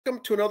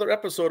Welcome to another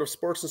episode of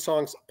Sports and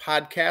Songs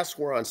podcast.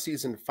 We're on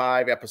season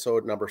 5,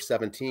 episode number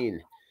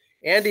 17.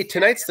 Andy,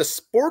 tonight's the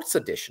sports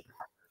edition.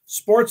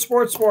 Sports.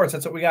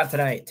 That's what we got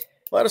tonight.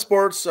 A lot of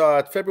sports.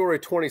 February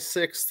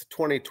 26th,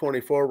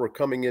 2024. We're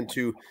coming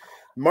into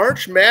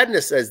March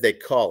Madness, as they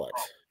call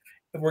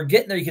it. We're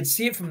getting there. You can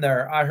see it from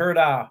there. I heard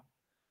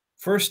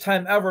first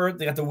time ever,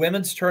 they got the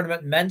women's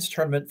tournament, men's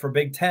tournament for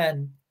Big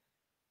Ten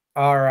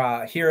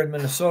are here in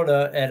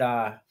Minnesota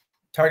at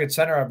Target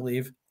Center, I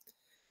believe.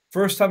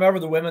 First time ever,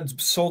 the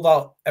women's sold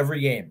out every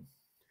game.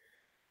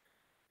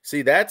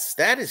 See, that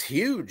is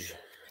huge.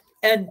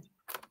 And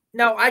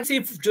now I'd see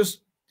just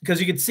because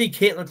you can see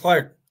Caitlin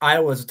Clark,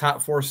 Iowa's a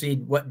top 4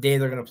 seed, what day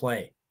they're going to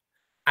play.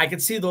 I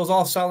could see those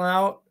all selling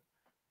out.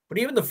 But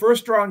even the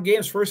first round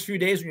games, first few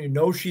days when you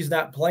know she's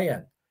not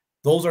playing,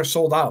 those are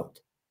sold out.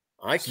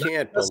 I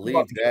can't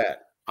believe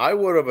that. I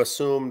would have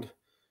assumed,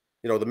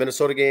 the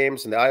Minnesota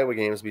games and the Iowa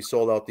games be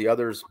sold out. The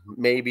others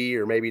maybe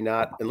or maybe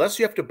not, unless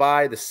you have to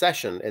buy the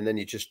session and then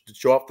you just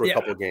show up for a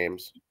couple of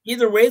games.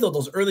 Either way, though,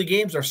 those early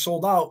games are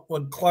sold out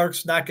when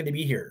Clark's not going to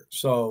be here.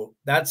 So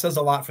that says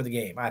a lot for the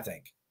game, I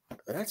think.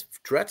 That's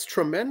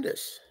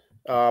tremendous.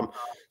 So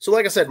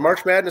like I said,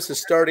 March Madness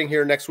is starting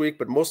here next week,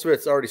 but most of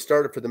it's already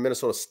started for the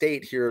Minnesota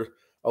State here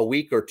a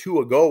week or two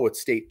ago with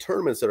state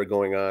tournaments that are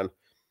going on.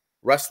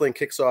 Wrestling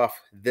kicks off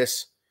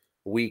this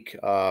week.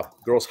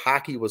 Girls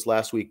hockey was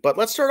last week. But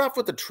let's start off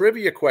with the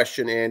trivia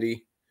question,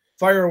 Andy.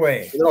 Fire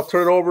away. And then I'll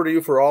turn it over to you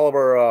for all of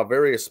our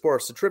various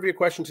sports. The trivia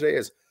question today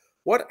is,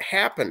 what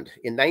happened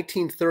in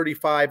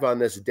 1935 on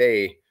this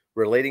day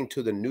relating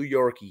to the New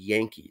York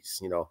Yankees?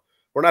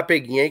 We're not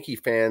big Yankee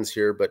fans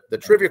here, but the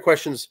trivia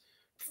question's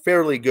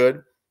fairly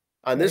good.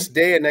 On this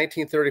day in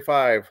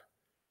 1935,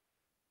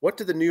 what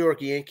did the New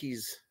York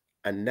Yankees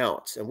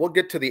announce? And we'll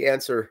get to the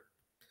answer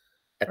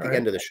at the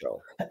end of the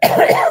show.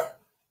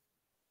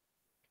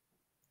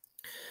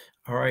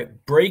 All right.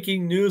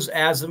 Breaking news,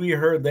 as we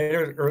heard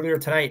earlier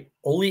tonight,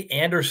 Ole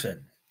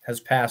Anderson has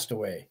passed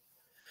away.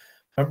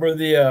 Remember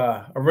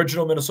the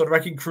original Minnesota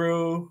Wrecking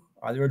Crew,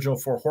 the original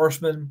Four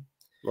Horsemen?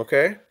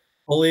 Okay.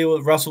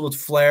 Ole wrestled with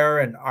Flair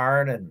and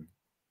Arn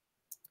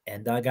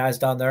and guys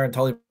down there, and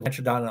Tully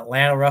Blanchard down in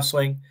Atlanta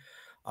wrestling.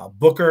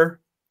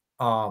 Booker,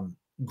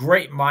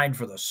 great mind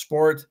for the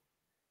sport.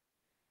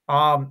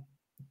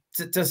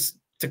 This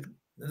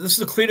is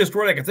the cleanest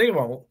word I can think of.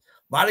 A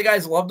lot of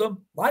guys loved him.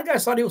 A lot of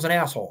guys thought he was an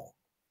asshole.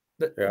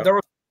 Yeah.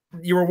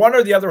 You were one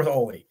or the other with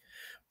Ole,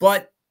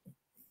 but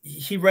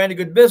he ran a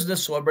good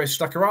business, so everybody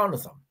stuck around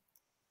with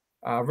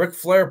him. Ric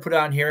Flair put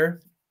on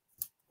here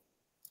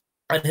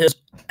on his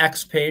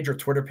X page or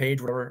Twitter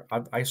page, whatever.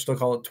 I still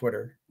call it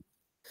Twitter.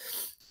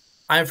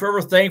 I am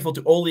forever thankful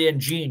to Ole and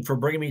Gene for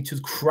bringing me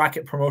to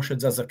Crockett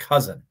Promotions as a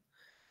cousin.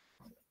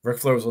 Ric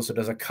Flair was listed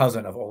as a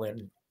cousin of Ole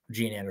and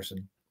Gene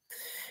Anderson.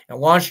 And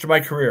launched my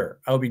career.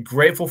 I will be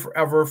grateful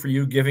forever for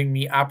you giving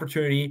me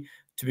opportunity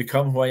to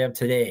become who I am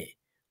today.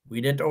 We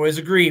didn't always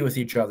agree with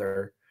each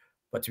other,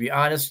 but to be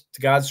honest,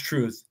 to God's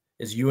truth,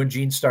 is you and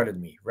Gene started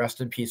me.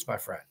 Rest in peace, my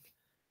friend.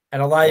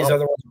 And a lot of these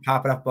other ones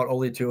popping up about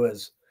Ole too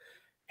is,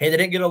 hey, they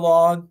didn't get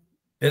along.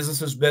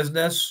 Business is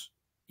business,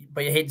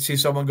 but you hate to see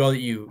someone go that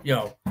you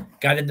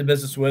got into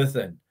business with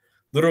and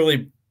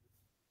literally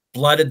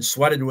blooded and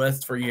sweated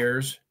with for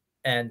years.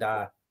 And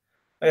like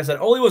I said,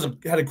 Ole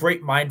had a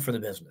great mind for the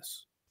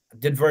business.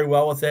 Did very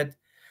well with it,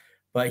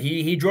 but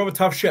he drove a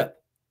tough ship.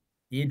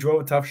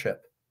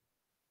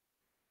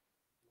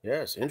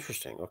 Yes,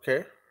 interesting.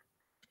 Okay.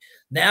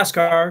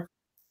 NASCAR,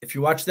 if you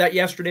watched that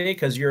yesterday,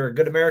 because you're a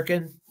good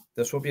American,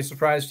 this won't be a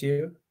surprise to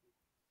you.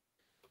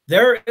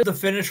 There is the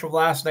finish from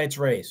last night's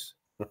race.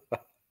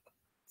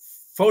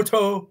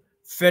 Photo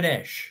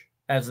finish,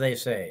 as they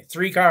say.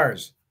 3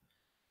 cars.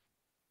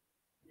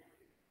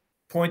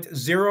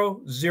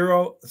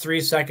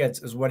 0.003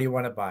 seconds is what he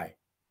won it by.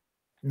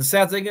 And the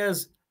sad thing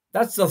is,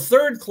 that's the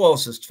 3rd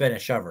closest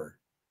finish ever.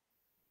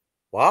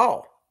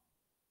 Wow.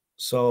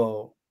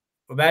 So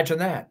imagine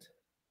that.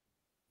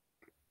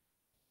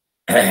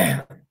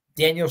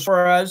 Daniel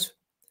Suarez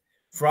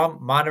from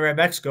Monterrey,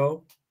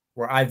 Mexico,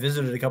 where I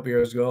visited a couple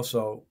years ago.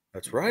 So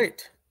that's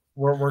right.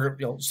 We're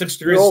 6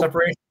 degrees of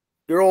separation.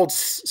 Your old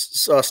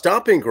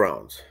stomping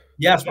grounds.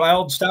 Yes, my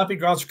old stomping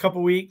grounds for a couple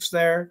of weeks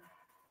there.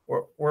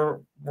 We're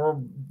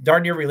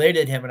darn near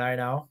related, him and I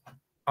now.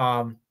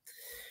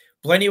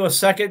 Blaney was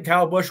 2nd.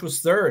 Kyle Busch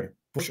was 3rd.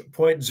 Busch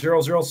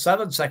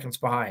 0.007 seconds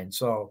behind.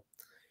 So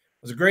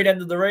it was a great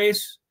end of the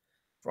race.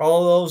 For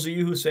all of those of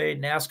you who say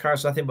NASCAR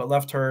is nothing but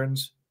left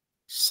turns,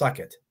 suck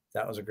it.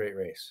 That was a great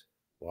race.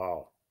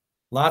 Wow.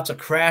 Lots of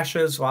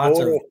crashes. Lots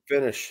of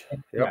finish.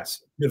 Yep.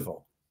 Yes,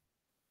 beautiful.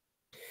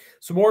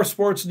 Some more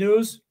sports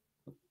news.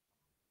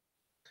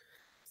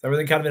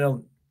 Everything kind of in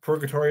a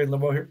purgatory and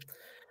limbo here.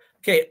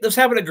 Okay, this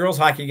happened to girls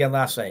hockey again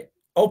last night.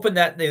 Open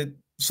net, they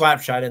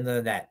slap shot into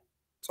the net.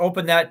 It's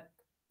open net.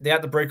 They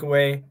have the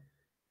breakaway.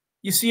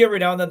 You see every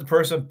now and then the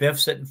person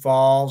biffs it and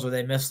falls, or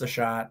they miss the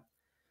shot.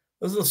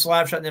 This is a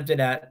slap shot in the empty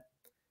net.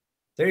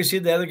 There you see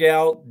the other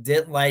gal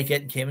didn't like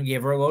it and came and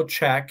gave her a little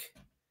check.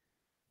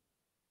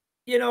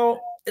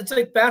 it's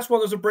like basketball.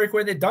 There's a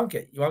breakaway, they dunk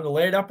it. You want to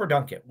lay it up or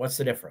dunk it? What's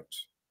the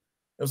difference?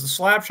 It was a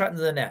slap shot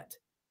into the net.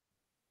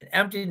 An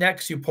empty net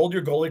because you pulled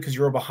your goalie because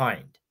you were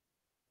behind.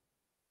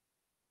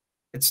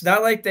 It's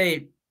not like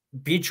they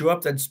beat you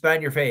up, then spat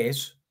in your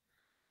face.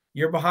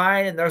 You're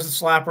behind, and there's a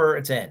slapper.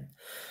 It's in.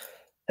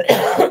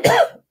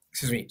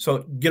 Excuse me. So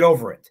get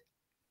over it,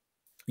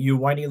 you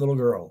whiny little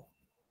girl.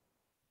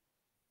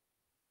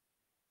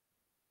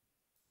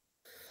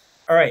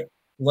 All right.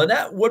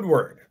 Lynette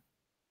Woodward.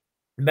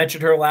 I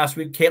mentioned her last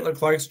week. Caitlin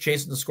Clark's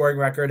chasing the scoring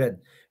record, and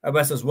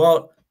everybody says,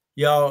 well,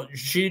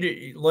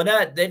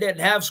 Lynette, they didn't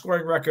have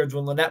scoring records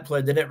when Lynette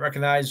played. They didn't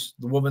recognize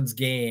the women's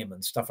game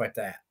and stuff like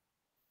that.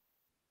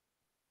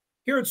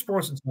 Here at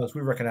Sports and Smokes,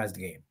 we recognize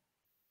the game.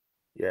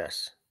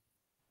 Yes.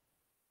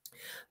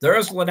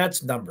 There's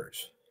Lynette's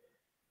numbers.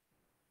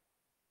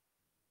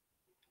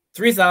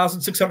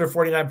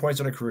 3,649 points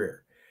in her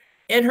career.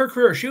 In her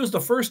career, she was the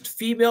first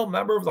female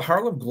member of the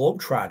Harlem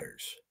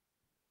Globetrotters.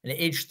 And at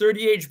age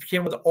 38, she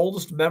became one of the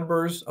oldest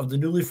members of the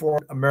newly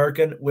formed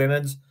American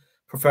Women's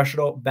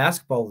Professional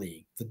Basketball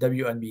League, the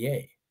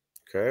WNBA.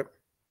 Okay.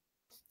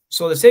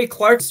 So they say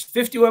Clark's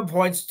 51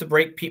 points to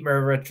break Pete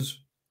Maravich's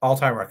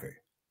all-time record.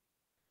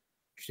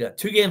 She's got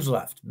 2 games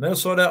left,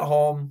 Minnesota at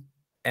home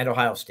and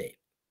Ohio State.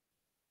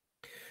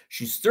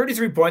 She's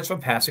 33 points from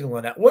passing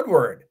Lynette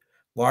Woodward,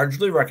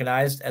 largely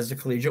recognized as the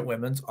collegiate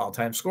women's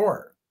all-time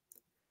scorer.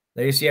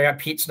 There you see I got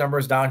Pete's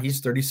numbers down.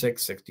 He's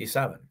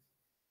 36-67.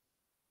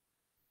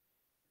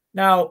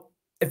 Now,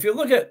 if you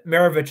look at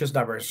Maravich's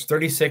numbers,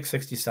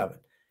 36-67,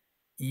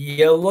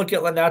 you look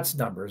at Lynette's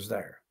numbers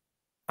there.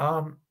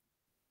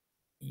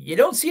 You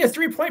don't see a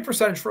three-point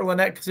percentage for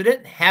Lynette because they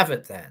didn't have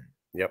it then.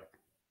 Yep.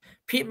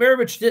 Pete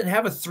Maravich didn't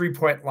have a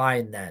three-point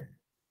line then.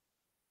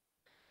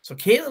 So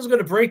Caitlin's going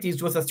to break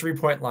these with a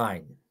three-point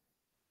line.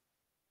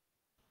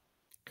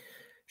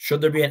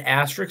 Should there be an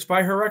asterisk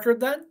by her record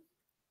then?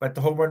 Like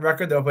the home run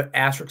record, they'll put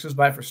asterisks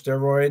by for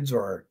steroids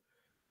or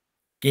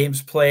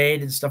games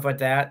played and stuff like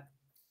that.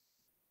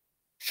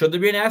 Should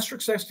there be an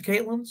asterisk next to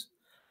Caitlin's?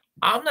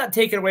 I'm not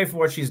taking away from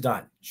what she's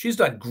done. She's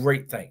done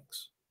great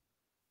things.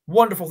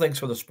 Wonderful things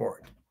for the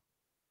sport.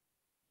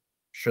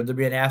 Should there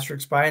be an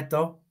asterisk by it,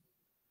 though?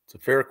 It's a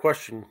fair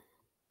question.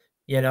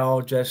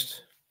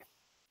 Just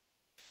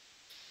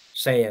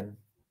saying.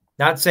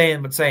 Not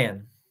saying, but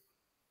saying.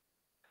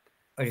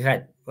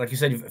 Like you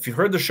said, if you've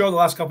heard the show the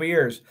last couple of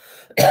years,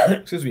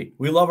 excuse me,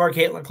 we love our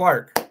Caitlin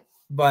Clark,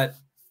 but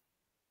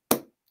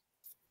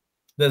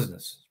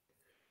business.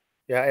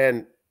 Yeah,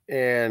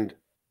 and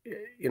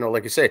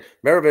like you say,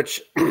 Maravich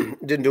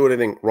didn't do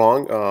anything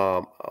wrong.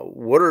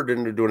 Woodard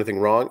didn't do anything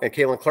wrong, and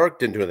Caitlin Clark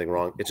didn't do anything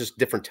wrong. It's just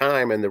different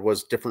time, and there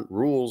was different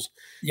rules,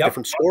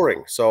 different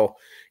scoring. So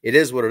it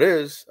is what it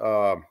is.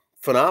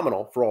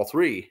 Phenomenal for all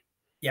three.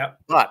 Yep.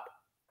 But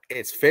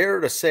it's fair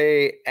to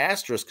say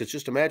asterisk, because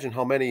just imagine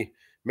how many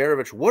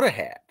Maravich would have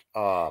had,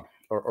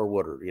 or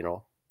Woodard,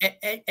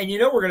 And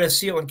we're going to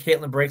see it when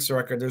Caitlin breaks the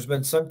record. There's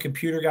been some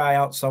computer guy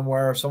out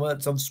somewhere,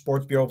 some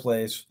sports bureau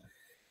place,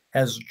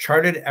 has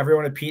charted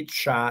everyone at Pete's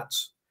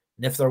shots.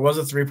 And if there was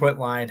a three-point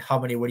line, how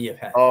many would he have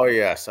had? Oh,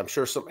 yes. I'm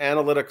sure some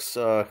analytics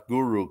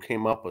guru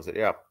came up with it.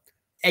 Yeah.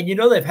 And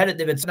they've had it.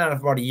 They've been sitting on it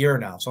for about a year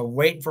now. So I'm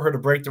waiting for her to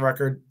break the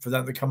record for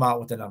them to come out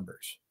with the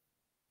numbers.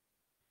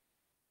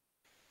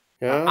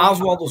 Yeah.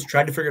 Oswaldo's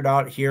tried to figure it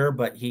out here,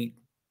 but he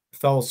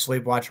fell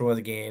asleep watching one of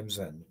the games.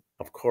 And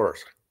of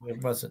course.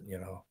 It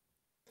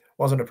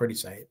wasn't a pretty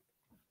sight.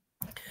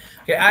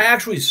 Okay, I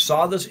actually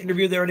saw this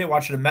interview the other day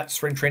watching a Mets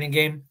spring training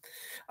game.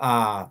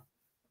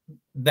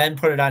 Ben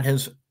put it on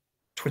his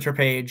Twitter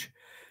page.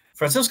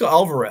 Francisco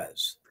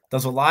Alvarez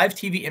does a live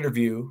TV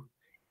interview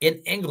in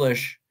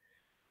English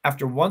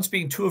after once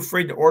being too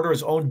afraid to order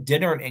his own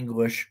dinner in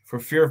English for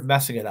fear of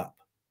messing it up.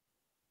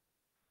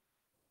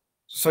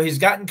 So he's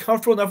gotten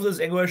comfortable enough with his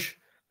English.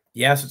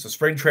 Yes, it's a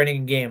spring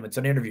training game. It's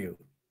an interview.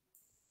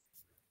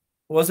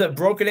 Was it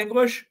broken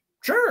English?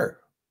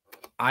 Sure.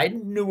 I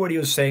knew what he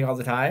was saying all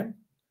the time.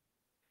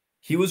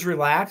 He was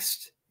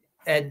relaxed.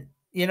 And,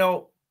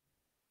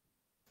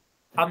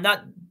 I'm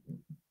not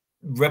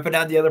ripping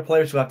on the other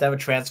players who have to have a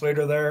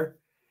translator there,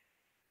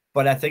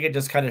 but I think it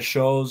just kind of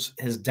shows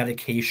his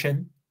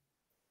dedication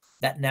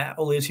that not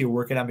only is he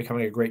working on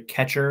becoming a great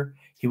catcher,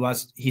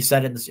 he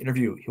said in this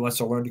interview, he wants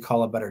to learn to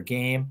call a better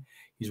game.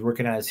 He's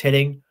working on his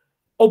hitting.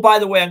 Oh, by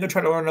the way, I'm going to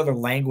try to learn another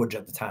language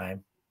at the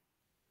time.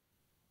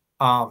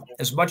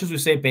 As much as we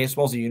say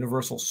baseball is a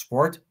universal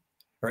sport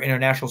or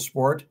international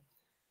sport,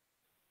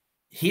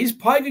 he's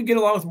probably going to get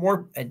along with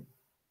more, and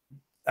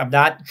I'm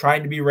not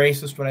trying to be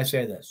racist when I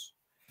say this.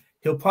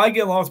 He'll probably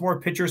get along with more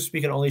pitchers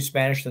speaking only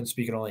Spanish than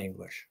speaking only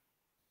English.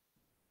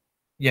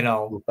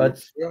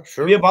 But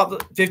sure. Be about the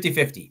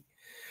 50-50.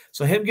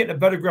 So him getting a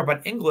better grip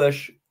on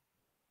English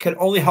can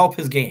only help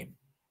his game.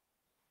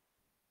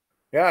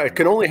 Yeah, it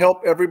can only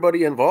help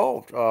everybody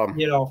involved.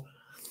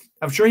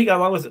 I'm sure he got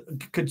along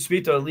with, could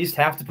speak to at least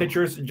half the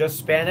pitchers in just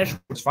Spanish,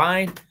 which is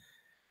fine.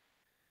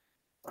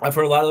 I've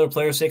heard a lot of other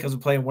players say because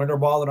of playing winter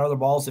ball and other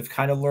balls, they've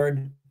kind of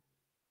learned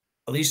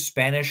at least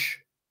Spanish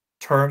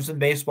terms in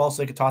baseball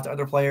so they can talk to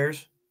other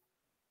players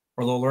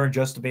or they'll learn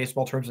just the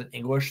baseball terms in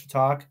English to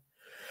talk.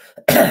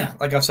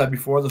 Like I've said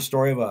before, the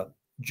story of a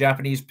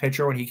Japanese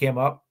pitcher when he came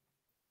up.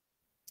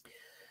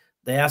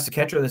 They asked the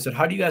catcher, they said,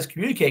 how do you guys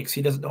communicate? Because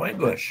he doesn't know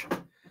English.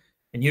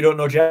 And you don't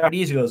know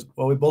Japanese. He goes,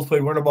 well, we both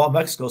played winter ball in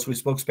Mexico, so we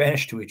spoke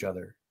Spanish to each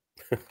other.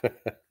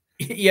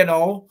 You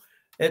know,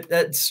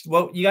 that's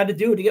what you got to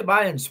do to get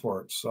by in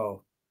sports.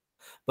 So,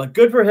 but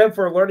good for him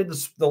for learning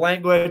the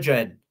language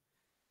and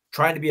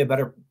trying to be a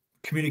better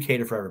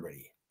communicator for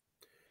everybody.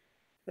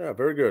 Yeah,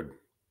 very good.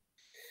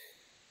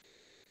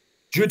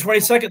 June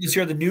 22nd this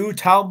year, the new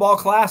Town Ball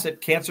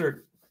Classic,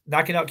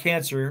 knocking out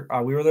cancer.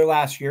 We were there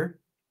last year.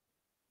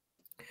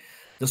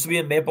 This will be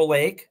in Maple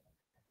Lake.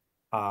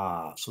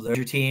 So there's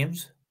your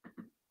teams.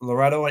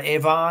 Loretto and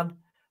Avon,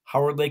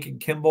 Howard Lake and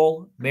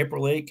Kimball,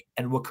 Maple Lake,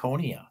 and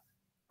Waconia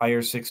are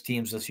your 6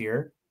 teams this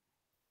year.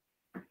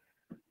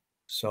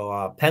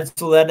 So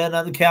pencil that in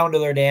on the calendar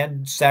there,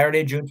 Dan.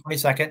 Saturday, June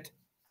 22nd.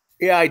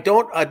 Yeah, I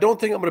don't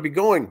think I'm going to be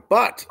going,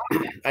 but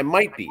I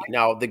might be.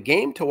 Now, the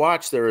game to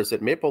watch there is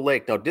at Maple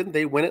Lake. Now, didn't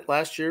they win it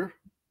last year?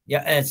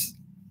 Yeah, it's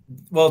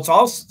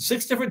all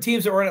 6 different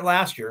teams that were in it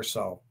last year.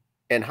 So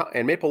and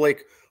Maple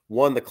Lake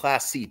won the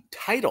Class C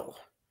title.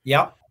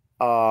 Yep.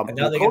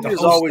 Waconia is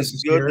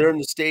always good. Year. They're in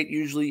the state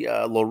usually.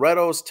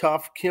 Loretto's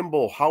tough.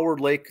 Kimball, Howard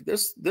Lake.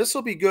 This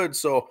will be good.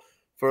 So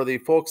for the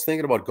folks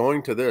thinking about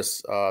going to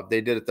this,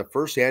 they did it. The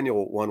first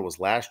annual one was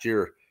last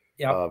year.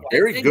 Yeah,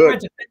 very good.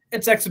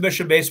 It's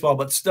exhibition baseball,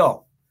 but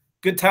still,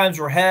 good times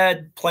were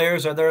had.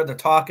 Players are there. They're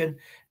talking.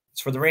 It's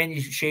for the Randy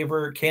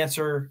Shaver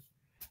Cancer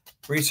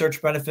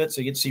Research Benefits.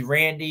 So you get to see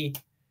Randy.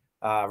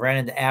 Ran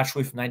into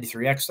Ashley from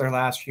 93X there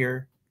last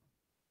year.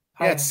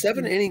 Yeah, it's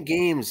 7-inning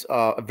games.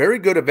 A very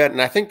good event,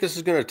 and I think this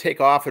is going to take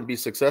off and be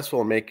successful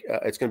and make.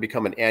 It's going to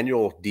become an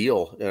annual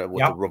deal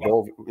with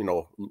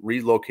the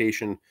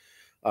relocation,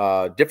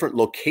 different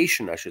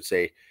location, I should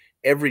say,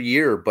 every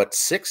year. But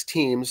 6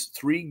 teams,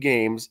 3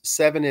 games,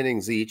 7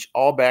 innings each,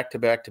 all back to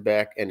back to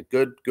back, and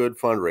good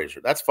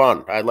fundraiser. That's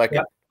fun. I like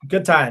it.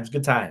 Good times.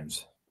 Good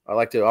times. I'm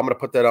going to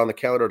put that on the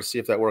calendar to see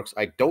if that works.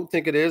 I don't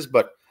think it is,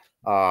 but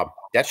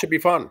that should be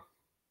fun.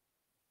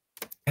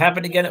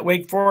 Happened again at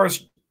Wake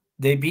Forest.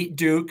 They beat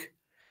Duke.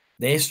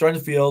 They stormed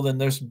the field, and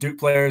there's Duke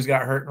players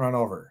got hurt and run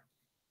over.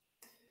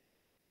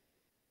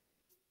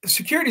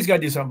 Security's got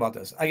to do something about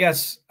this. I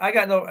guess you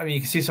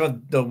can see some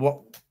of the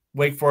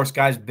Wake Forest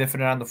guys biffing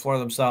it on the floor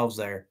themselves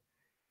there.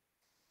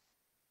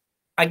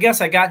 I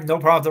guess I got no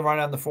problem with them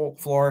running on the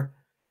floor.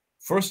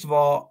 First of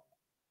all,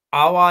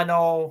 I want to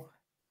know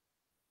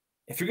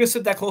if you're going to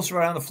sit that close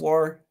right on the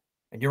floor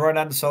and you're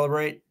running on to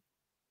celebrate,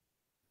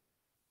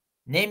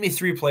 name me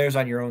 3 players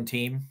on your own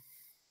team.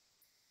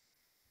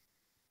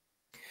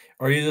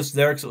 Or are you just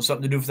there because it was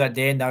something to do for that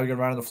day and now you're going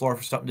to run on the floor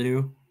for something to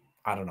do?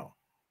 I don't know.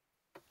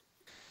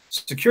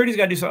 Security's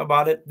got to do something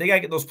about it. They got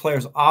to get those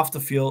players off the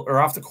field or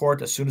off the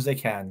court as soon as they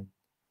can.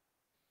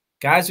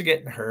 Guys are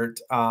getting hurt.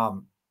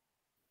 I'm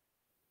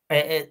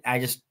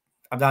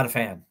not a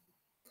fan.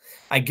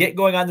 I get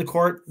going on the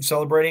court and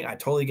celebrating. I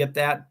totally get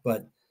that.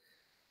 But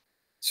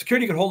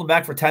security can hold them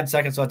back for 10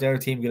 seconds to let the other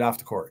team get off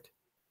the court.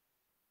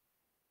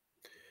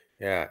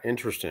 Yeah,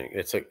 interesting.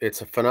 It's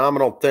a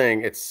phenomenal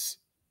thing.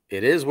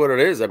 It is what it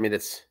is. I mean,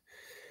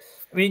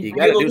 you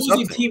got to do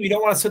something. Team, you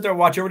don't want to sit there and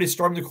watch everybody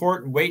storm the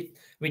court and wait.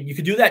 I mean, you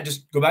could do that.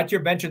 Just go back to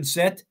your bench and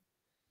sit,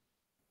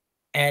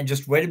 and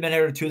just wait a minute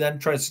or two. Then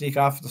try to sneak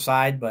off the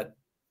side, but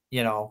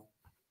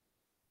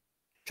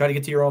try to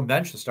get to your own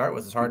bench to start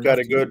with. It's hard. You've got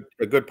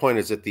a good point.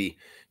 Is that the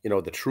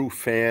true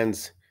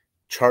fans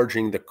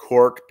charging the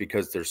court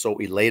because they're so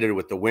elated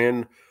with the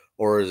win,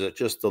 or is it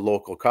just the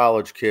local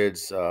college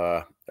kids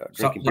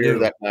drinking beer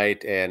that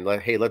night and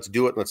hey, let's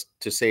do it. Let's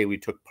to say we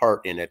took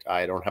part in it.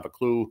 I don't have a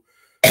clue.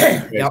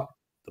 Yep.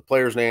 The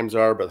players' names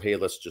are, but hey,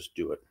 let's just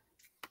do it.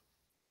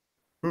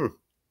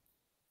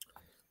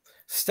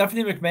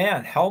 Stephanie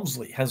McMahon,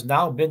 Helmsley, has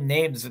now been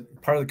named as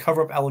part of the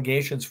cover-up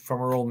allegations from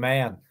her old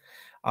man.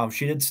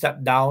 She did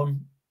step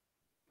down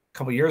a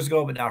couple years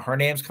ago, but now her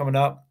name's coming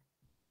up.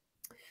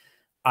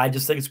 I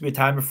just think it's going to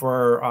be a time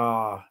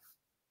before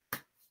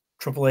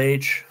Triple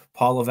H,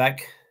 Paul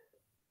Levesque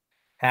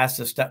has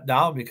to step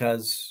down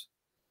because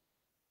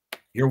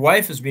your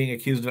wife is being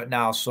accused of it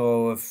now.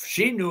 So if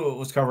she knew it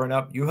was covering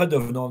up, you had to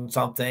have known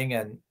something.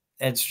 And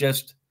it's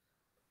just,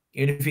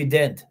 even if you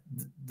didn't,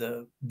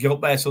 the guilt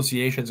by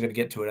association is going to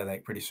get to it, I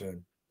think, pretty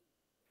soon.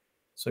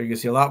 So you can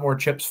see a lot more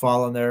chips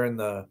falling there in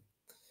the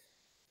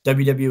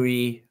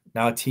WWE,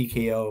 now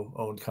TKO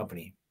owned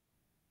company.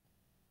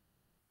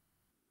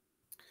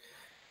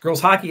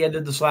 Girls hockey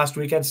ended this last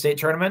weekend state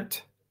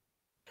tournament.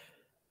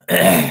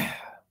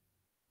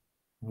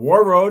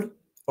 War Road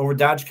over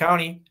Dodge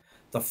County,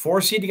 the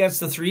 4 seed against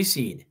the 3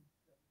 seed.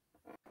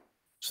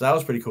 So that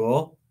was pretty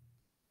cool.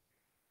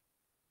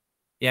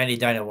 Yeah, and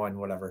Edina won,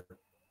 whatever.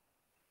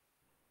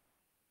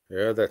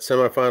 Yeah, that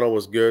semifinal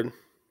was good.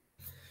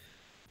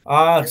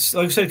 So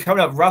like I said,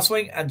 coming up,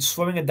 wrestling and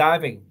swimming and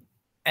diving.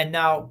 And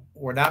now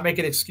we're not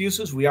making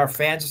excuses. We are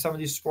fans of some of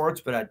these sports,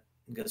 but I'm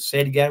going to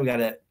say it again. We got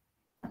to,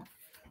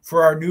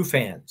 for our new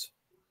fans,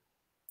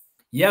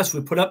 Yes,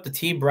 we put up the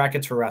team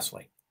brackets for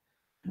wrestling.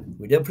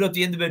 We didn't put up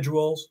the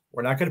individuals.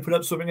 We're not going to put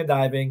up swimming and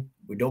diving.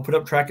 We don't put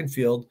up track and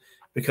field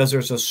because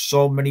there's just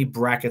so many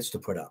brackets to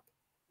put up.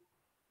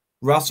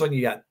 Wrestling,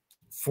 you got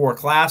 4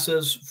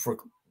 classes for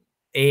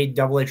A,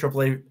 AA,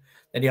 AAA,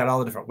 then you got all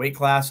the different weight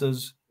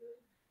classes.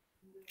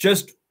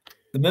 Just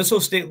the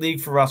Minnesota State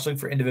League for wrestling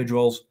for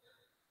individuals.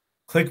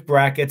 Click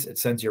brackets. It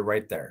sends you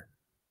right there.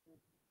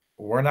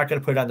 We're not going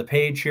to put it on the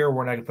page here.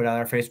 We're not going to put it on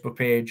our Facebook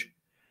page.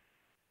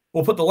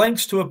 We'll put the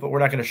links to it, but we're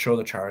not going to show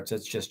the charts.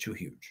 It's just too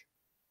huge.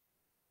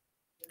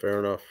 Fair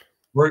enough.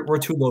 We're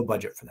too low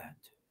budget for that.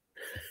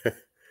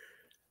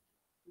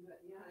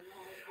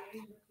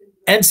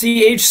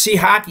 NCHC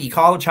hockey,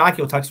 college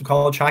hockey. We'll talk some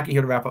college hockey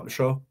here to wrap up the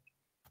show.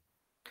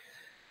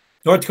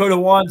 North Dakota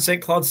 1,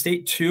 St. Cloud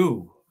State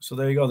 2. So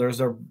there you go.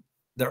 There's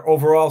their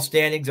overall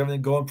standings.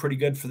 Everything going pretty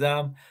good for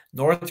them.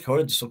 North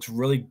Dakota just looks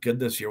really good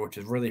this year, which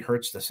is really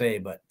hurts to say,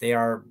 but they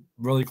are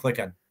really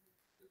clicking.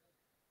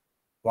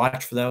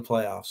 Watch for them in the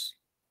playoffs.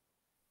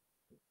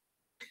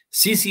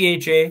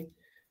 CCHA.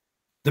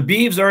 The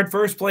Beavs are in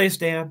first place,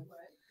 Dan.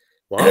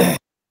 Wow.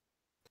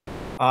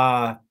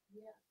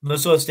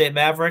 Minnesota State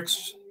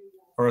Mavericks,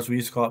 or as we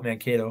used to call it,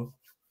 Mankato.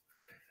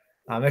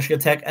 Michigan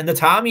Tech. And the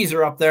Tommies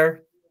are up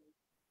there.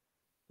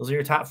 Those are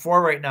your top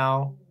 4 right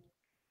now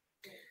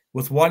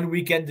with 1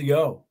 weekend to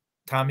go.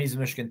 Tommies and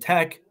Michigan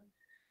Tech.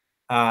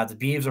 The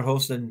Beavs are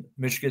hosting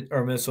Michigan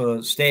or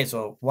Minnesota State.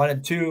 So 1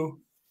 and 2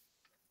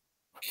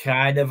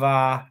 kind of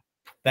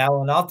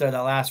battling out there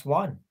that last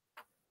one.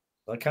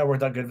 That kind of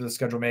worked out good for the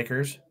schedule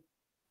makers.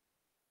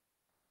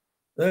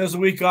 There's a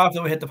week off,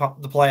 then we hit the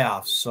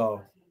playoffs.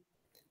 So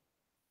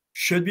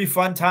should be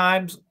fun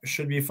times.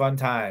 Should be fun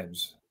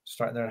times.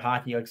 Starting there in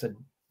hockey, like I said,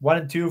 1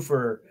 and 2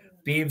 for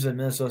Beavs and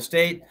Minnesota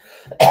State.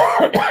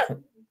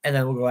 And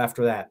then we'll go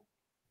after that.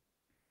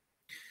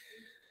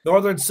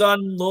 Northern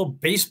Sun, little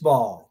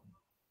baseball.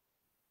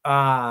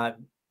 Beavs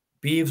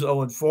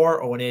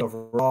 0-4, 0-8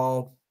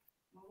 overall.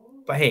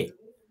 But hey,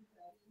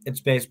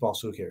 it's baseball,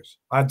 so who cares?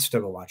 I'd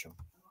still go watch them.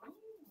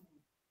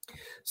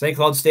 St.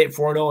 Cloud State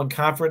 4-0 in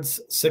conference,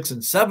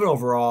 6-7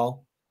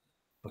 overall.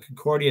 But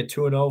Concordia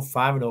 2-0,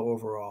 5-0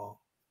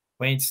 overall.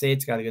 Wayne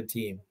State's got a good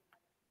team.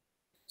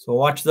 So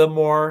watch them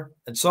more.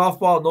 And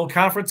softball, no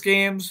conference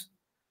games,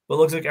 but it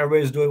looks like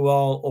everybody's doing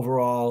well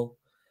overall,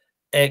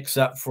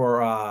 except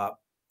for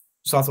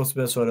Southwest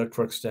Minnesota,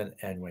 Crookston,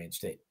 and Wayne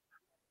State.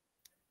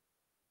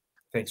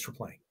 Thanks for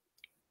playing.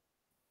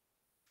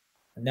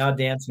 And now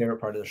Dan's favorite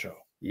part of the show.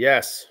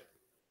 Yes.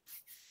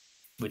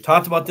 We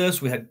talked about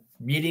this. We had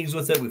meetings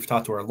with it. We've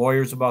talked to our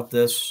lawyers about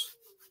this.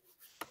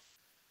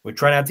 We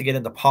try not to get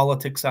into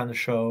politics on the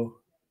show.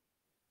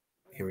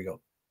 Here we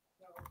go.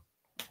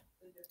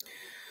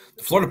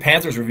 The Florida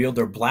Panthers revealed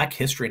their Black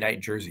History Night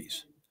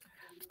jerseys.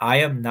 I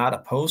am not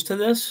opposed to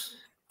this.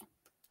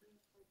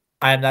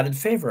 I am not in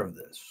favor of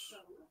this.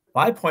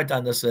 My point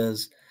on this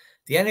is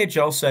the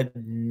NHL said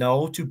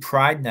no to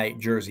Pride Night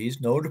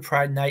jerseys, no to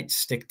Pride Night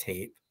stick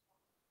tape,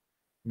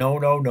 no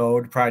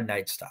to Pride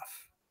Night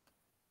stuff.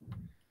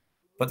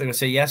 But they're going to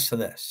say yes to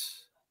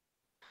this.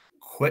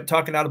 Quit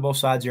talking out of both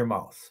sides of your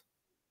mouth.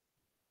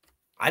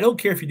 I don't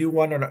care if you do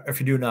one or if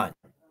you do none.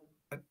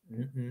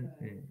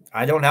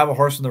 I don't have a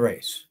horse in the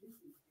race.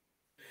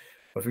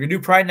 But if you're going to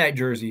do Pride Night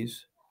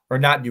jerseys or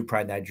not do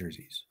Pride Night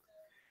jerseys,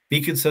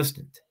 be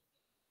consistent.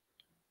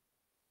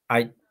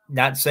 I'm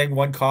not saying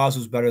one cause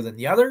is better than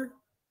the other.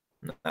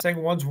 I'm not saying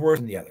one's worse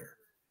than the other.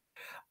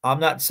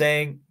 I'm not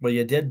saying, well,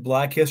 you did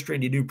Black History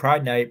and you do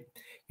Pride Night,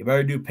 you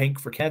better do Pink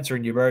for Cancer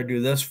and you better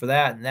do this for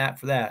that and that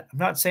for that. I'm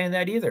not saying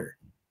that either.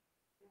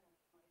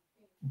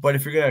 But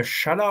if you're going to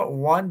shut out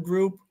one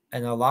group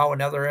and allow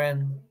another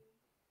in,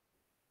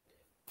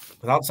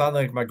 without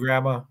sounding like my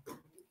grandma,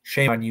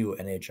 shame on you,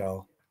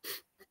 NHL.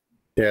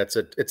 Yeah, it's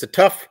a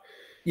tough,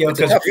 it's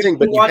a tough thing,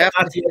 but you have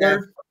to have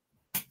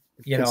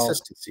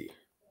consistency.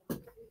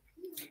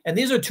 And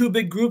these are two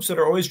big groups that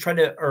are always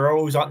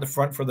always out in the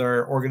front for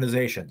their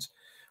organizations,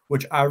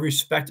 which I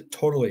respect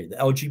totally. The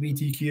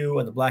LGBTQ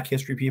and the Black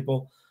History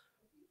people.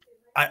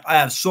 I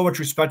have so much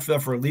respect for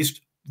them for at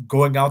least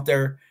going out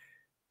there,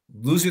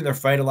 losing their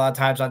fight a lot of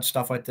times on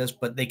stuff like this,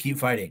 but they keep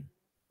fighting.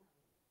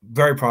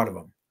 Very proud of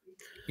them.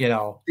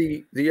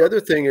 The other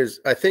thing is,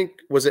 I think,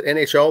 was it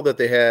NHL that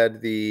they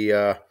had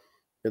the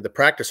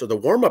practice or the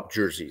warm-up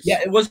jerseys?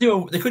 Yeah, it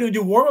wasn't. They couldn't even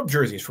do warm-up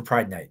jerseys for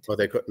Pride Night. Oh,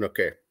 they couldn't.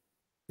 Okay.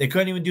 They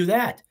couldn't even do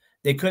that.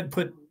 They couldn't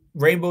put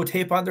rainbow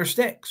tape on their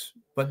sticks,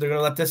 but they're going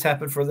to let this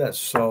happen for this.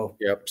 So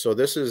yep. So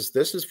this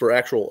is for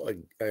actual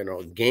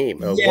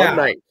game one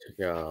night.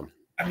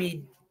 I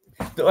mean,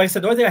 like I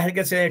said, the only thing I had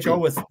against the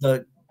NHL with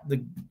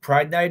the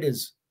Pride Night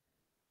is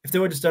if they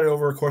would have just done it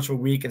over a course of a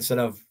week instead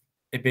of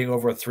it being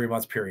over a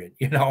 3-month period.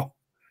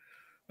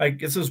 Like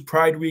this is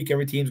Pride Week.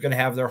 Every team's going to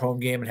have their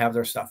home game and have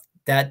their stuff.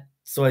 That's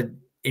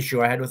an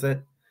issue I had with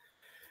it.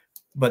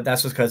 But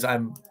that's just because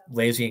I'm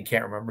lazy and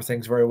can't remember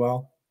things very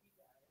well.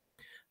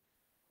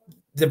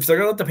 If they're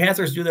going to let the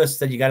Panthers do this,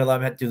 then you got to let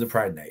them do the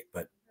Pride Night.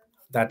 But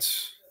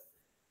that's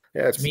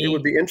it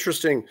would be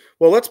interesting.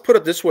 Well, let's put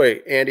it this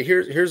way, Andy.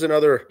 Here's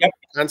another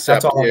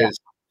concept: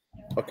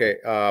 Okay.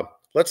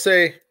 Let's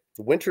say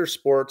winter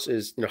sports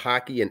is,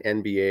 hockey and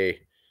NBA,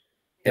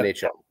 Yep.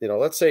 NHL.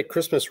 Let's say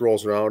Christmas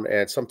rolls around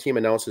and some team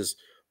announces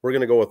we're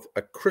going to go with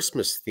a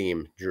Christmas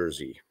theme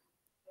jersey.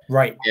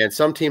 Right. And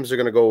some teams are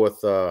going to go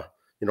with,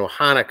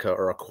 Hanukkah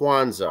or a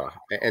Kwanzaa.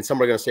 And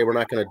some are going to say we're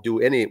not going to do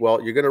any.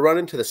 Well, you're going to run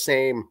into the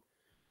same.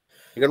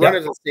 You're going to run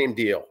into the same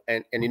deal.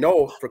 And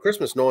for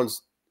Christmas, no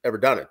one's ever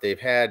done it. They've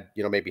had,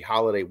 maybe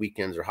holiday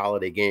weekends or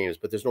holiday games,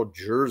 but there's no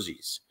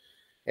jerseys.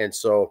 And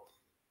so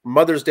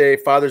Mother's Day,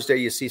 Father's Day,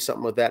 you see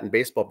something with that in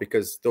baseball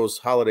because those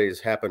holidays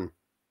happen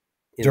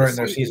during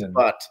their season.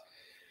 But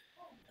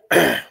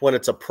when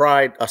it's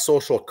a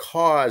social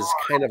cause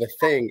kind of a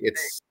thing,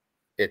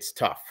 it's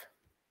tough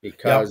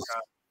because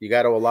you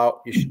got to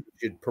you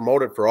should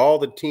promote it for all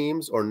the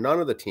teams or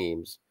none of the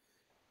teams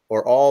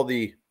or all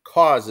the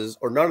causes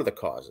or none of the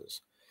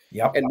causes.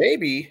 Yep. And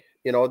maybe,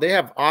 they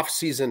have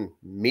off-season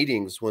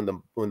meetings when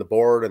the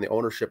board and the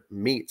ownership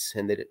meets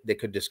and they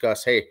could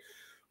discuss, hey,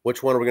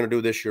 which one are we going to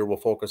do this year? We'll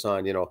focus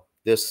on,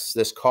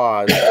 this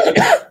cause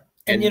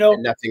and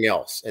nothing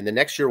else. And the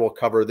next year we'll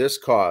cover this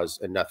cause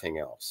and nothing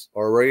else.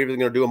 Or we're either going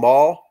to do them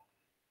all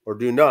or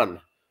do none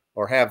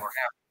or have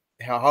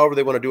however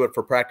they want to do it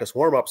for practice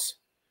warmups,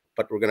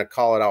 but we're going to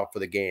call it out for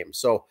the game.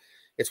 So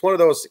it's one of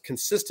those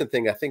consistent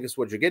thing. I think is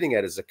what you're getting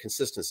at is a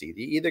consistency.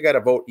 You either got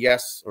to vote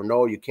yes or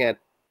no. You can't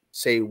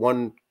say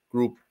one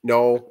group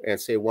no and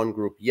say one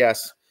group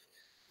yes.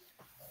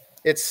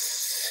 It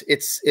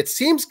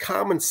seems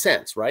common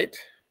sense, right?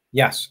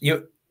 Yes,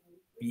 you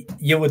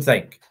would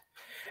think.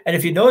 And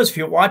if you notice, if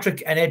you watch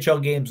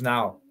NHL games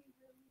now,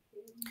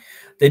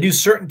 they do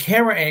certain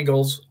camera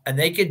angles and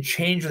they can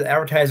change the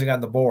advertising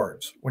on the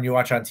boards when you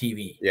watch on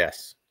TV.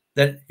 Yes.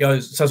 Then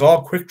it says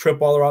all Quick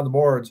Trip all around the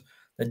boards.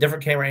 The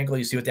different camera angle,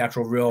 you see what the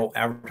actual real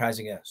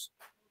advertising is.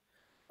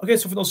 Okay,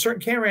 so for those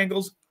certain camera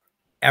angles,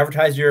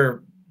 advertise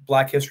your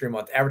Black History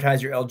Month,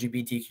 advertise your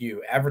LGBTQ,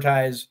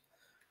 advertise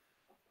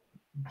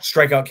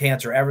strikeout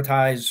cancer,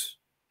 advertise,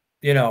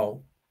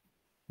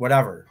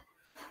 whatever,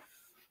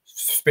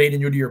 spade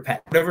and neuter your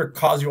pet, whatever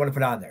cause you want to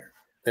put on there.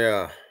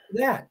 Yeah.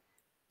 That.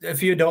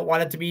 If you don't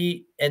want it to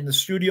be in the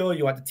studio,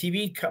 you want the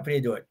TV company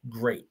to do it,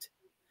 great.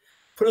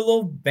 Put a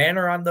little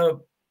banner on the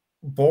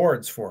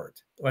boards for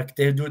it. Like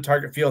they do at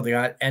Target Field, they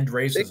got end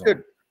racism. They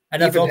could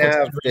even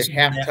have the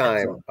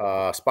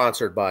halftime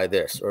sponsored by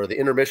this, or the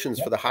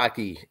intermissions for the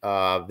hockey.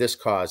 This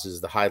cause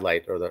is the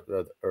highlight or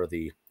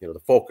the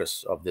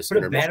focus of this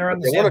intermission.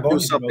 They want to do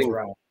something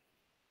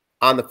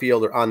on the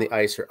field or on the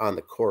ice or on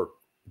the court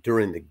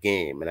during the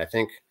game, and I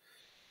think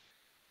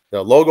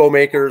the logo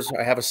makers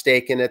have a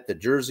stake in it. The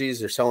jerseys,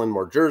 they're selling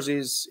more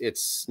jerseys.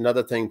 It's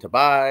another thing to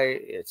buy.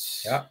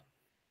 It's a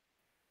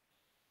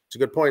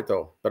good point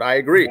though, but I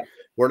agree. Yeah.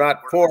 We're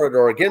not for it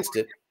or against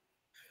it.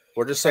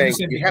 We're just saying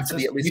you have to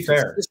be at least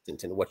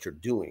consistent in what you're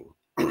doing.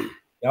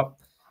 Yep.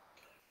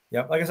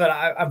 Like I said,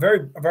 I'm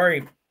very,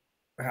 very,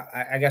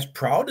 I guess,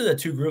 proud of the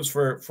two groups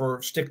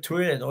for stick to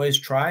it and always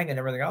trying and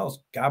everything else.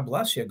 God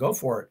bless you. Go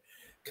for it.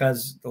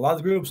 Because a lot of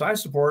the groups I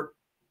support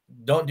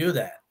don't do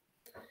that.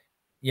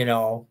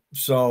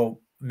 So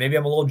maybe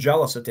I'm a little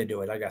jealous that they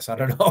do it. I guess I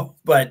don't know,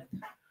 but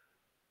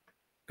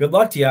good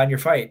luck to you on your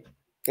fight.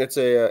 It's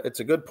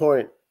a good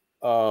point,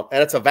 and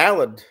it's a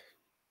valid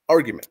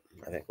argument.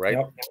 I think, right?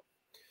 Yep.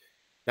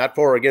 Not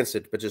for or against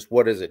it, but just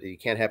what is it? You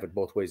can't have it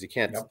both ways. You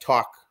can't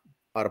talk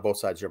out of both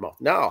sides of your mouth.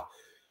 Now,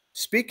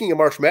 speaking of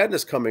March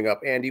Madness coming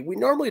up, Andy, we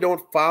normally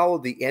don't follow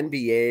the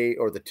NBA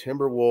or the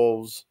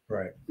Timberwolves,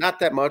 right? Not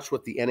that much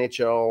with the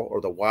NHL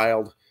or the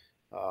Wild.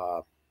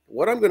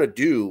 What I'm going to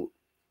do,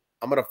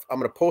 I'm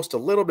gonna post a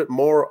little bit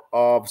more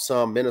of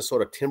some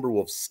Minnesota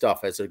Timberwolves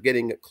stuff as they're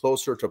getting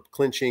closer to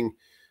clinching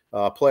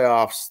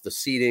playoffs, the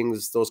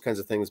seedings, those kinds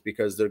of things,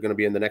 because they're going to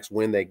be in the next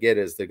win they get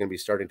is they're going to be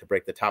starting to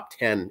break the top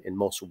 10 in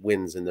most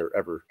wins in their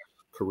ever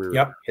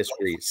career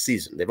history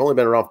season. They've only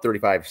been around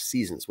 35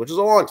 seasons, which is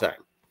a long time.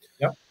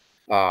 Yep.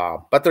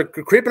 But they're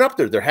creeping up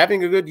there. They're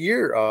having a good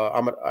year.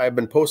 I've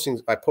been posting.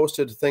 I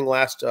posted a thing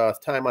last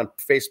time on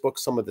Facebook,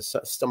 some of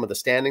the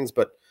standings,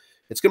 but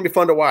it's going to be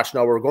fun to watch.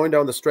 Now we're going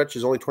down the stretch.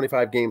 There's only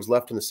 25 games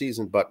left in the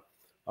season, but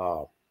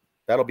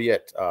that'll be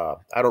it.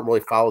 I don't really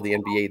follow the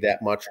NBA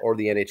that much or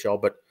the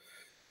NHL, but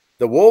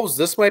the Wolves,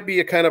 this might be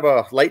a kind of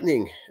a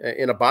lightning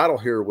in a bottle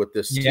here with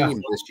this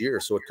team this year.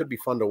 So it could be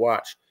fun to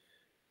watch.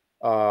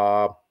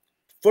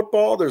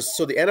 Football, the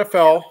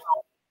NFL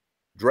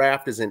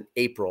draft is in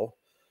April.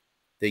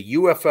 The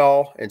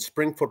UFL and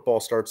spring football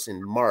starts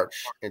in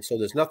March. And so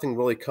there's nothing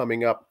really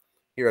coming up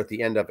here at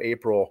the end of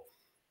April.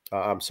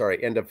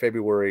 End of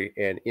February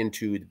and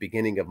into the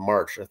beginning of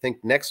March. I think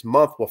next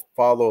month we'll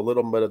follow a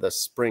little bit of the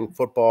spring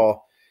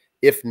football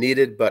if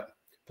needed, but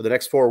for the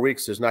next 4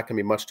 weeks, there's not going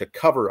to be much to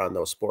cover on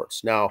those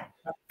sports. Now,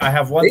 I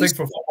have one thing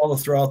for football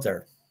to throw out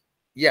there.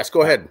 Yes,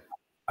 go ahead.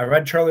 I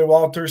read Charlie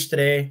Walters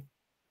today.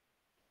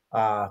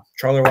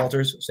 Charlie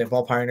Walters, St.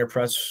 Paul Pioneer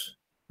Press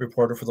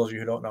reporter, for those of you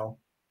who don't know,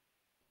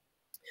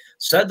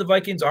 said the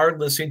Vikings are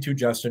listening to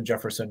Justin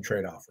Jefferson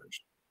trade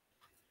offers.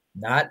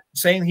 Not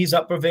saying he's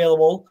up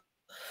available,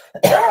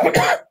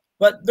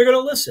 but they're going to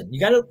listen. You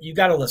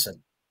got to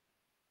listen.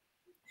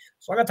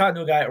 So I got talking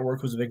to a guy at work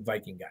who's a big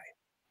Viking guy.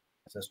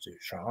 I says to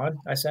Sean,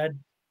 I said,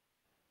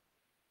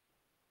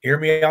 hear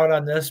me out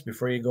on this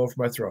before you go for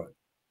my throat.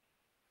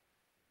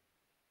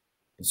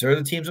 Consider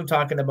the teams I'm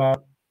talking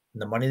about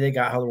and the money they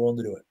got, how they're willing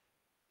to do it.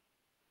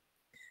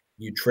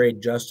 You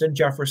trade Justin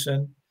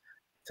Jefferson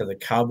to the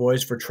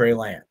Cowboys for Trey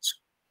Lance.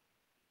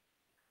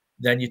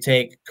 Then you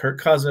take Kirk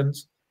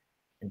Cousins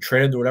and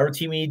trade him to whatever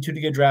team you need to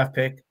get a draft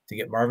pick to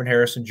get Marvin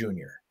Harrison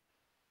Jr.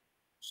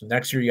 So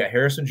next year you got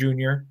Harrison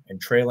Jr. and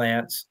Trey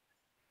Lance.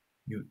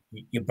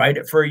 You bite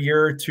it for a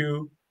year or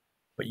two,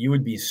 but you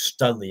would be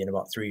studly in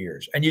about 3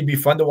 years. And you'd be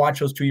fun to watch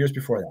those 2 years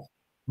before that,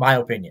 my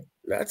opinion.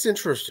 That's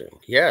interesting.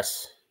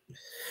 Yes.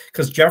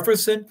 Because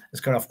Jefferson has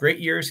cut off great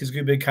years. He's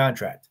got a big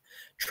contract.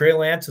 Trey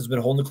Lance has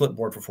been holding the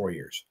clipboard for 4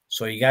 years.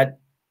 So you got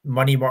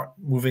money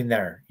moving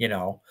there, you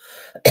know.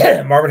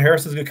 Marvin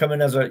Harrison's going to come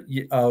in as a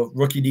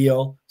rookie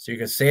deal. So you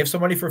can save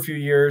some money for a few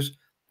years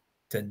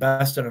to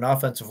invest in an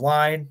offensive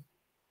line,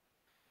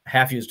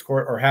 half-used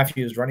court or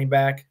half-used running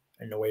back,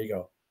 and away you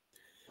go.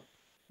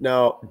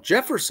 Now,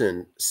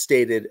 Jefferson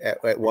stated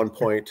at one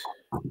point,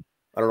 I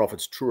don't know if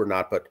it's true or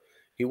not, but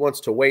he wants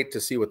to wait to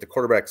see what the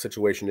quarterback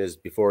situation is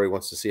before he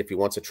wants to see if he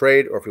wants to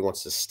trade or if he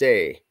wants to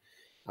stay.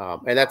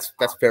 And that's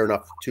fair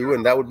enough, too.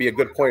 And that would be a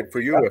good point for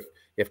you.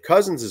 If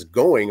Cousins is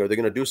going, or they're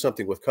going to do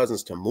something with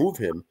Cousins to move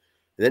him,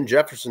 and then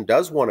Jefferson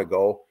does want to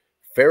go,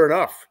 fair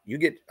enough. You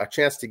get a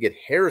chance to get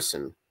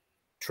Harrison,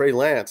 Trey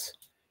Lance,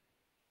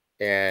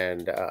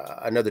 and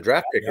another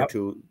draft pick or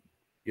two.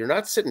 You're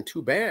not sitting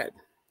too bad.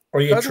 Or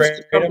you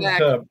trade him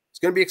to... It's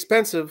going to be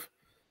expensive,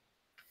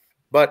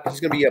 but he's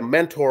going to be a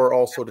mentor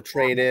also to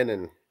train in,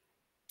 and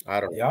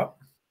I don't know. Yep.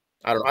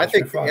 I don't know. I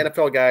think the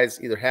NFL guys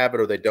either have it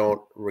or they don't,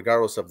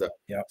 regardless of the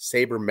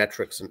saber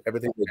metrics and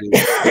everything they do.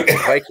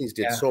 The Vikings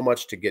did so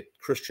much to get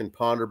Christian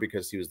Ponder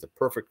because he was the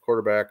perfect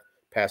quarterback,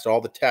 passed all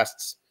the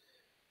tests.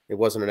 It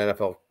wasn't an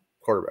NFL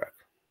quarterback.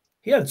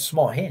 He had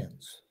small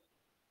hands.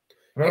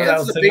 Remember that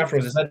was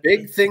a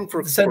big thing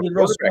for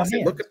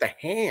quarterbacks. Look at the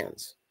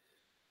hands.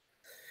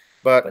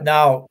 But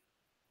now,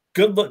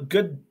 good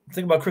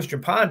thing about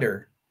Christian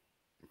Ponder,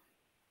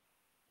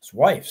 his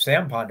wife,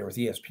 Sam Ponder, with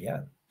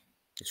ESPN.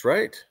 That's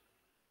right.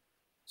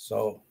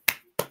 So,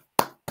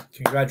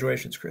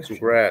 congratulations, Christian.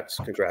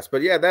 Congrats.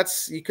 But yeah,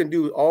 you can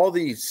do all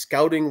the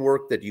scouting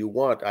work that you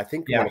want. I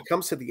think when it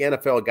comes to the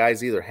NFL,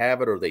 guys either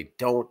have it or they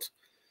don't.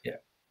 Yeah.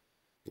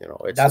 You know,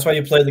 that's why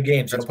you play the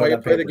games. That's why you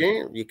play the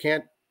game. You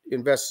can't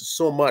invest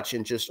so much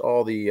in just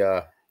all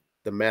the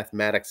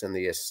mathematics and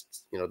the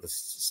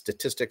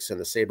statistics and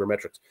the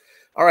sabermetrics.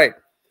 All right,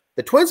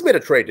 the Twins made a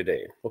trade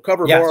today. We'll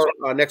cover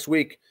more next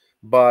week,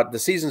 but the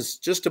season's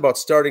just about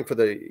starting for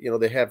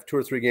they have 2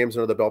 or 3 games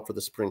under the belt for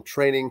the spring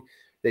training.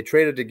 They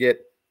traded to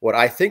get what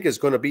I think is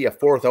going to be a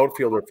 4th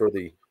outfielder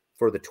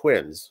for the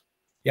Twins.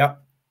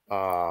 Yep.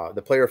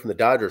 The player from the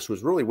Dodgers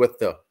who's really with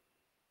the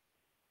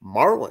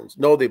Marlins.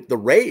 No, the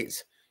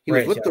Rays. He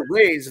was with the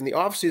Rays in the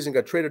offseason,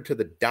 got traded to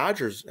the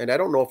Dodgers, and I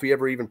don't know if he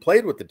ever even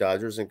played with the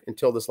Dodgers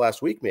until this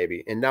last week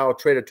maybe, and now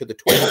traded to the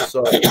Twins.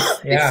 So they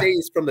say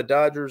he's from the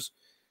Dodgers.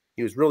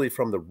 He was really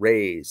from the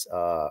Rays,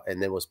 and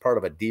then was part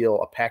of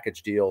a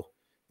package deal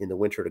in the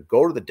winter to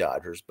go to the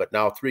Dodgers. But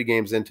now 3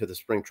 games into the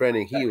spring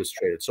training, he was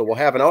traded. So we'll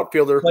have an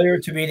outfielder. Player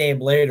to be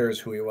named later is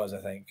who he was,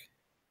 I think.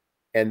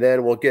 And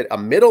then we'll get a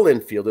middle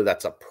infielder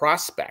that's a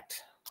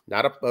prospect.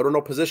 I don't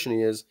know position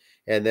he is.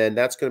 And then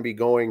that's going to be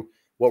going –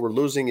 what we're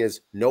losing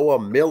is Noah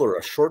Miller,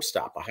 a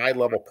shortstop, a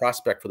high-level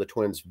prospect for the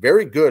Twins.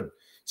 Very good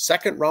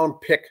second-round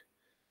pick,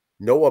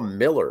 Noah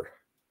Miller.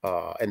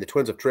 And the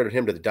Twins have traded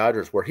him to the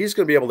Dodgers, where he's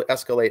going to be able to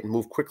escalate and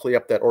move quickly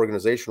up that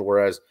organization,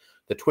 whereas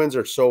the Twins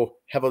are so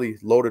heavily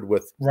loaded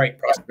with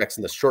prospects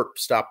in the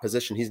shortstop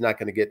position, he's not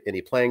going to get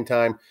any playing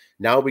time.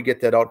 Now we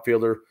get that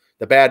outfielder.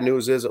 The bad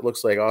news is it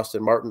looks like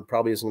Austin Martin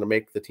probably isn't going to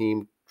make the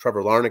team.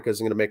 Trevor Larnach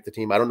isn't going to make the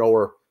team. I don't know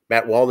where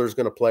Matt Wallner is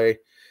going to play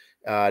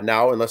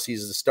now, unless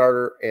he's the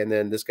starter. And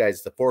then this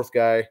guy's the 4th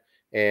guy.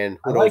 And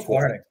who knows?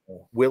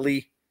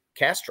 Willie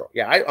Castro.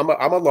 Yeah, I'm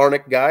a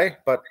Larnach guy,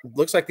 but it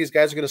looks like these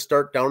guys are going to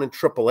start down in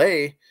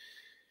AAA.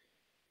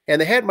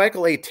 And they had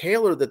Michael A.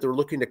 Taylor that they're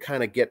looking to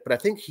kind of get, but I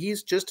think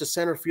he's just a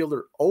center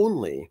fielder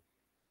only.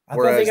 I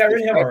thought they got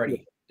rid of him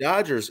already.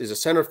 Dodgers is a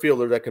center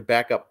fielder that could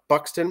back up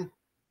Buxton,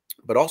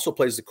 but also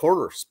plays the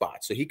corner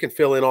spot, so he can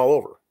fill in all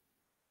over.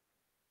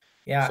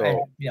 Yeah, so,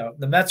 and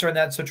the Mets are in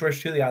that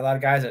situation too. They got a lot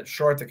of guys at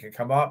short that can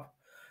come up,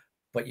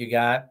 but you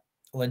got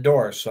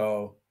Lindor.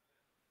 So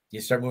do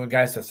you start moving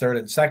guys to 3rd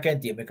and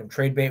 2nd? Do you make them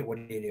trade bait? What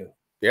do you do?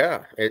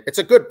 Yeah, it's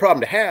a good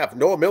problem to have.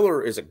 Noah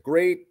Miller is a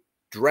great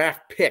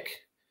draft pick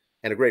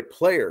and a great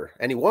player,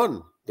 and he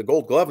won the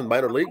Gold Glove in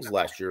minor leagues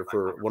last year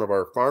for one of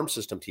our farm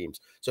system teams.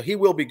 So he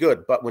will be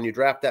good. But when you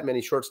draft that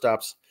many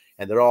shortstops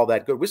and they're all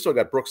that good, we still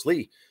got Brooks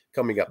Lee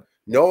coming up.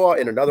 Noah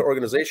in another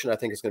organization, I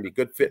think, is going to be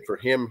a good fit for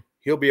him.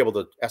 He'll be able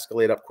to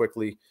escalate up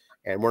quickly,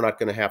 and we're not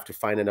going to have to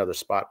find another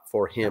spot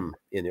for him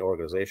in the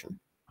organization.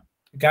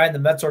 The guy in the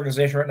Mets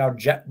organization right now,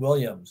 Jet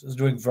Williams, is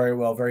doing very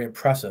well, very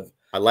impressive.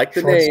 I like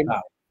the name.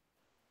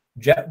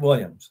 Jet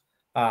Williams.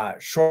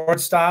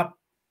 Shortstop,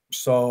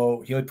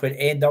 So he would put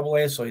A and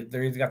AA, so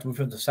they either got to move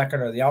him to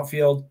second or the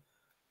outfield.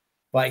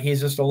 But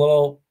he's just a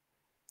little,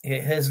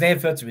 his name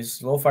fits him.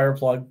 He's a little fire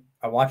plug.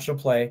 I watched him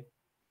play.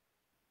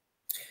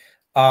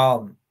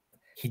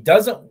 He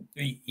doesn't,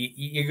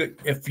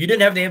 if you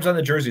didn't have names on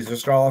the jerseys,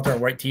 just all out there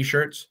in white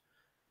t-shirts,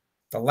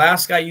 the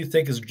last guy you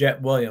think is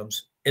Jet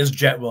Williams is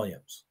Jet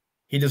Williams.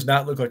 He does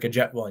not look like a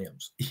Jet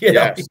Williams.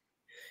 Yes.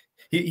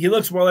 He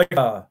looks more like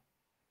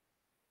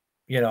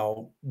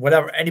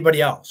whatever,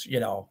 anybody else,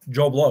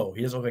 Joe Blow.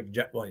 He doesn't look like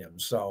Jet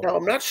Williams. So now,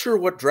 I'm not sure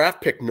what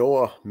draft pick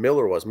Noah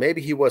Miller was.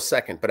 Maybe he was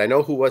second, but I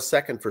know who was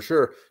second for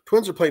sure.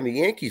 Twins are playing the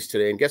Yankees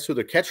today, and guess who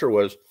the catcher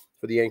was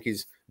for the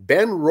Yankees?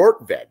 Ben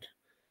Rortved.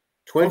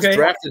 Twins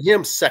drafted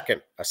him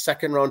second, a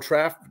second-round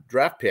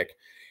draft pick,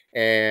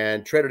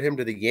 and traded him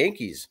to the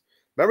Yankees.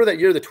 Remember that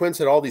year the Twins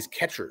had all these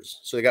catchers?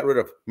 So they got rid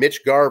of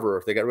Mitch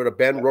Garver, they got rid of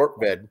Ben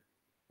Rortved,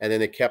 and then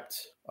they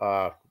kept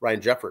Ryan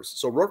Jeffers.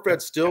 So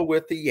Rortved's still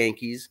with the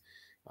Yankees.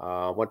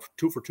 Went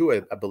 2 for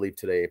 2, I believe,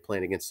 today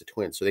playing against the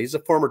Twins. So he's a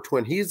former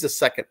Twin. He's the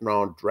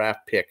second-round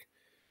draft pick.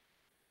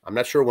 I'm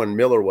not sure when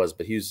Miller was,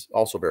 but he's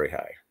also very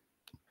high.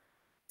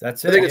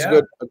 That's it. I think it's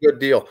a good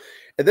deal.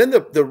 And then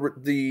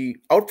the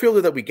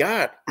outfielder that we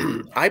got,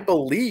 I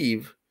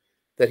believe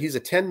that he's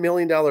a $10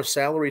 million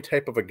salary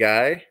type of a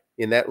guy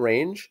in that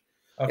range.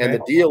 Okay. And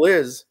the deal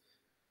is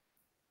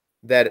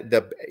that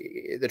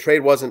the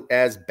trade wasn't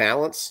as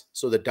balanced,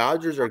 so the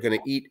Dodgers are going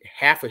to eat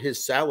half of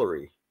his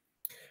salary.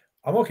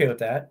 I'm okay with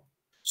that.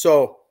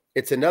 So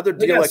it's another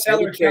deal like the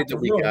other trade that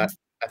we got.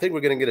 I think we're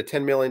going to get a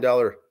 $10 million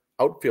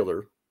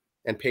outfielder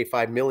and pay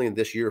 $5 million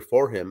this year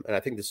for him. And I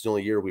think this is the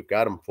only year we've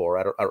got him for.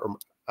 I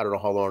don't know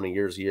how long in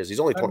years he is. He's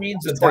only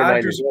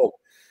 29 years old.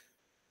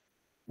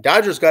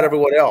 Dodgers got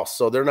everyone else,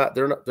 so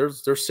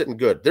they're sitting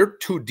good. They're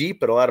too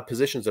deep at a lot of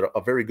positions that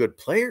are very good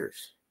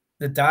players.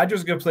 The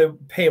Dodgers are going to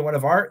pay one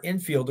of our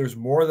infielders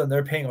more than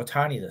they're paying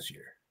Ohtani this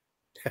year.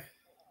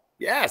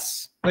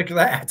 Yes, look at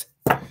that.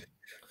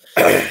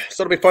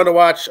 So it'll be fun to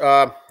watch.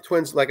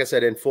 Twins, like I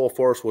said, in full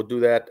force. We'll do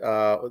that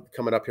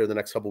coming up here in the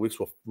next couple of weeks.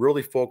 We'll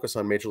really focus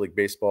on Major League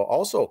Baseball,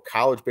 also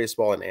college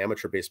baseball and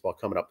amateur baseball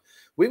coming up.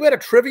 We've got a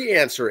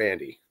trivia answer,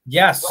 Andy.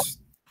 Yes.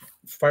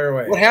 Fire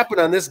away. What happened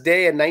on this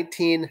day in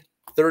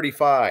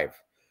 1935?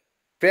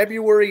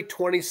 February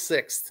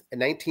 26th in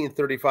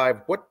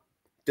 1935. What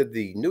did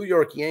the New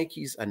York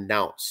Yankees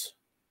announce?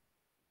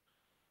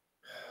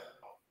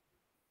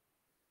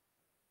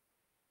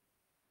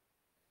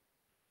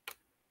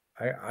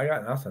 I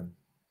got nothing.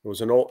 It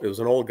was an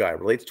old guy.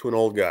 Relates to an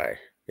old guy.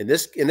 In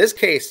this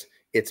case,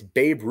 it's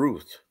Babe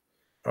Ruth.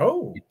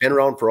 Oh, he's been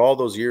around for all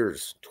those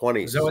years.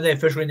 20s. Is that when they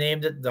officially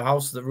named it the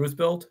house that Ruth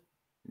built?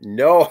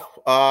 No.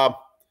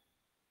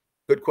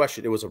 Good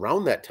question. It was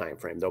around that time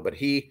frame though. But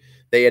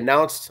they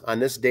announced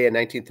on this day in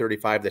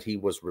 1935 that he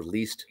was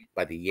released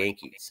by the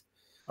Yankees.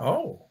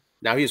 Oh.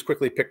 Now he was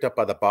quickly picked up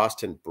by the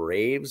Boston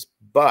Braves,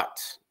 but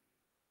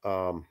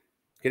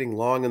getting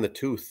long in the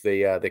tooth,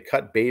 they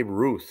cut Babe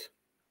Ruth.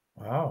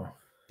 Wow.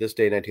 This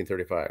day,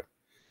 1935.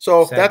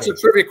 So that's a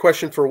trivia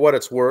question for what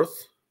it's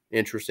worth.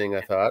 Interesting,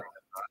 I thought.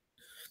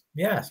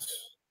 Yes.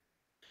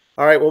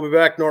 All right, we'll be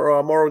back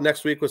more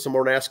next week with some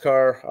more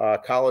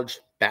NASCAR college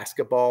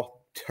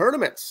basketball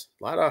tournaments.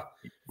 A lot of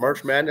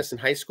March Madness in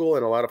high school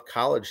and a lot of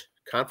college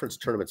conference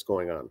tournaments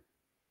going on.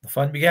 The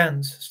fun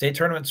begins. State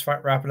tournaments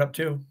wrapping up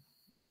too.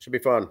 Should be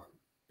fun.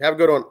 Have a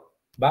good one.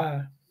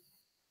 Bye.